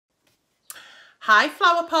Hi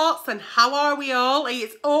flower pots, and how are we all?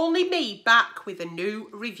 It's only me back with a new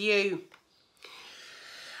review.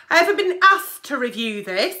 I haven't been asked to review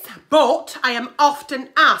this, but I am often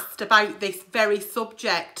asked about this very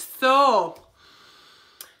subject. So,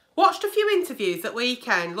 watched a few interviews at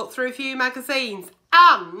weekend, looked through a few magazines,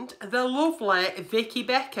 and the lovely Vicky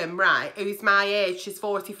Beckham, right, who's my age, she's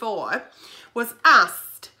 44, was asked,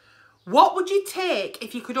 what would you take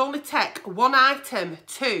if you could only take one item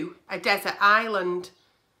to a desert island?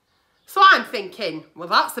 So I'm thinking, well,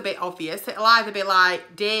 that's a bit obvious. It'll either be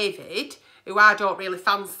like David, who I don't really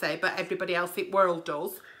fancy, but everybody else in the world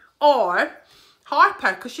does, or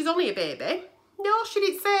Harper, because she's only a baby. No, she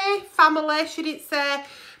didn't say family. She didn't say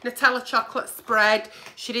Nutella chocolate spread.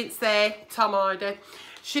 She didn't say Tom Hardy.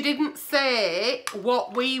 She didn't say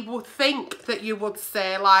what we would think that you would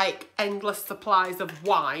say, like endless supplies of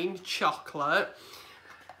wine, chocolate.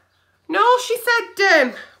 No, she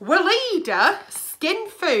said, Weleda skin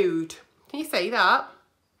food. Can you see that?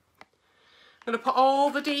 I'm going to put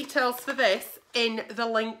all the details for this in the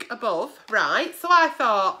link above. Right, so I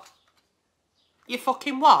thought, you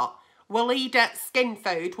fucking what? Weleda skin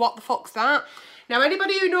food? What the fuck's that? Now,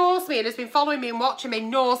 anybody who knows me and has been following me and watching me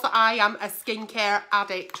knows that I am a skincare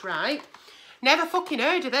addict, right? Never fucking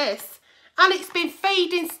heard of this. And it's been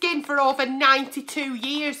fading skin for over 92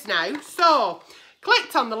 years now. So,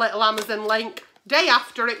 clicked on the little Amazon link. Day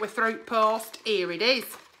after it with Fruit Post. Here it is.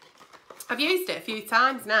 I've used it a few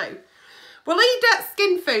times now. Weleda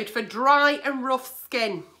skin food for dry and rough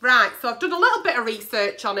skin. Right, so I've done a little bit of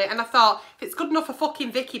research on it and I thought, if it's good enough for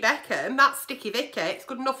fucking Vicky Beckham, that's Sticky Vicky, it's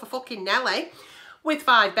good enough for fucking Nelly with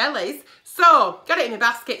 5 bellies. So, got it in my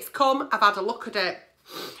basket, it's come, I've had a look at it.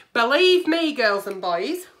 Believe me, girls and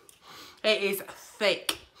boys, it is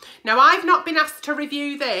thick. Now, I've not been asked to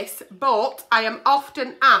review this, but I am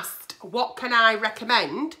often asked, what can I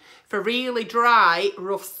recommend for really dry,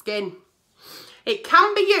 rough skin? It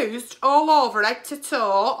can be used all over, head to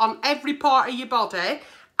toe, on every part of your body.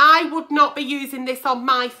 I would not be using this on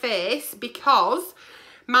my face because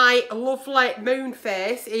my lovely moon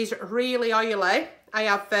face is really oily. I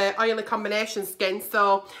have oily combination skin,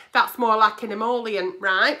 so that's more like an emollient,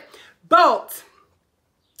 right? But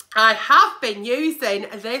I have been using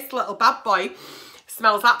this little bad boy.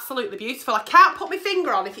 Smells absolutely beautiful. I can't put my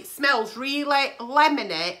finger on if it smells really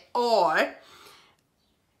lemony or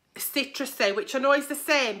citrusy, which I know is the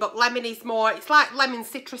same, but lemon is more, it's like lemon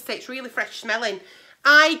citrusy, it's really fresh smelling.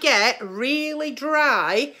 I get really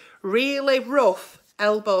dry, really rough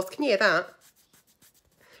elbows. Can you hear that?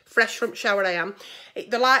 Fresh from shower I am.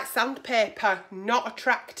 They're like sandpaper, not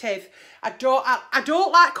attractive. I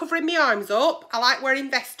don't like covering my arms up. I like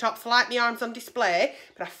wearing vest tops, I like my arms on display,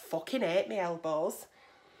 but I fucking hate my elbows.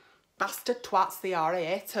 Bastard twats they are, I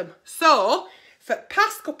hate them. So, for the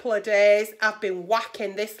past couple of days, I've been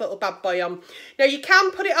whacking this little bad boy on. Now, you can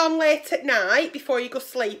put it on late at night before you go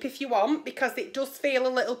sleep if you want, because it does feel a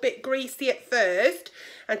little bit greasy at first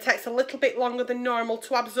and takes a little bit longer than normal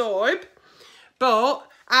to absorb. But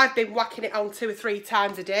I've been whacking it on 2 or 3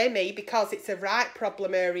 times a day, me, because it's a right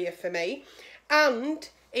problem area for me. And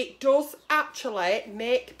it does actually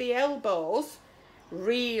make the elbows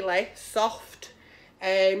really soft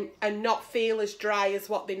and not feel as dry as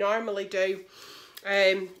what they normally do.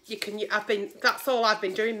 That's all I've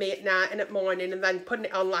been doing, me, at night and at morning, and then putting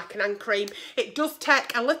it on like an hand cream. It does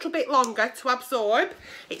take a little bit longer to absorb.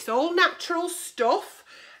 It's all natural stuff.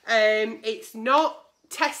 It's not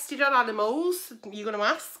tested on animals, you're going to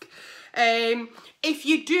ask. If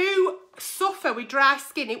you do suffer with dry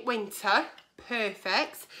skin in winter,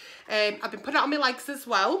 perfect. I've been putting it on my legs as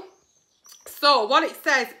well. So what it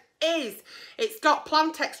says is it's got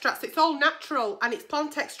plant extracts, it's all natural, and it's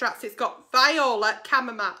plant extracts. It's got viola,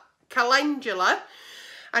 chamomile, calendula,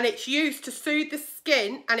 and it's used to soothe the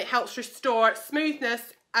skin, and it helps restore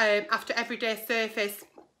smoothness after everyday surface.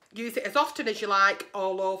 Use it as often as you like,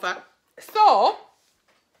 all over. So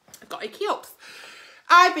I've got icky ups.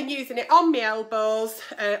 I've been using it on my elbows,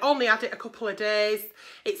 only had it a couple of days.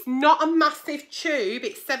 It's not a massive tube,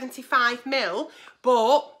 it's 75ml,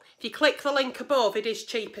 but if you click the link above, it is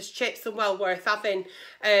cheap as chips and well worth having.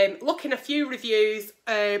 Looking a few reviews,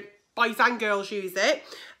 boys and girls use it.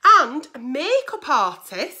 And makeup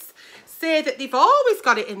artists say that they've always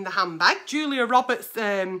got it in the handbag. Julia Roberts'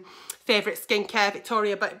 favourite skincare,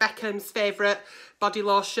 Victoria Beckham's favourite body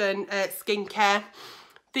lotion skincare.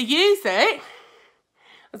 They use it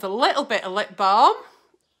as a little bit of lip balm.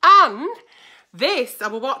 And this, I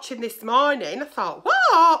was watching this morning, I thought,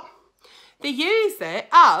 what? They use it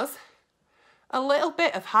as a little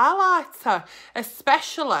bit of highlighter,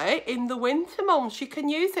 especially in the winter months. You can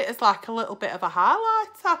use it as like a little bit of a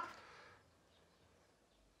highlighter.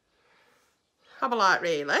 Have a like,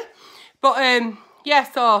 really. But, yeah,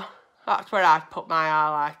 so that's where I've put my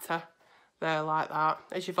highlighter. There, like that,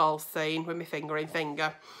 as you've all seen, with my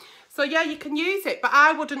finger. So, yeah, you can use it, but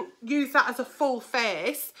I wouldn't use that as a full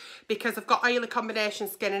face because I've got oily combination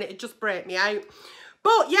skin and it'd just break me out.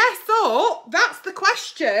 But, yeah, so that's the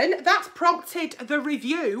question. That's prompted the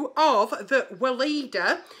review of the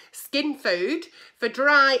Weleda Skin Food for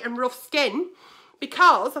dry and rough skin,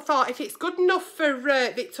 because I thought if it's good enough for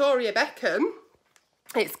Victoria Beckham,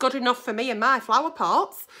 it's good enough for me and my flower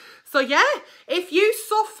pots. So, yeah, if you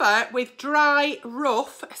suffer with dry,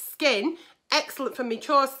 rough skin, excellent for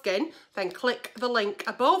mature skin, then click the link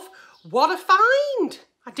above. What a find!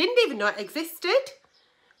 I didn't even know it existed.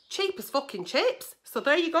 Cheap as fucking chips. So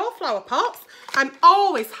there you go, flower pots. I'm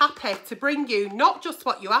always happy to bring you not just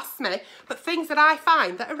what you ask me, but things that I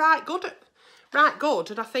find that are right good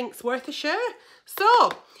and I think's worth a share.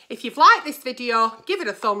 So, if you've liked this video, give it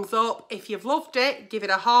a thumbs up. If you've loved it, give it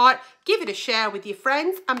a heart, give it a share with your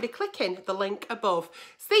friends and be clicking the link above.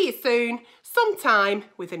 See you soon, sometime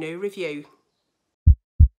with a new review.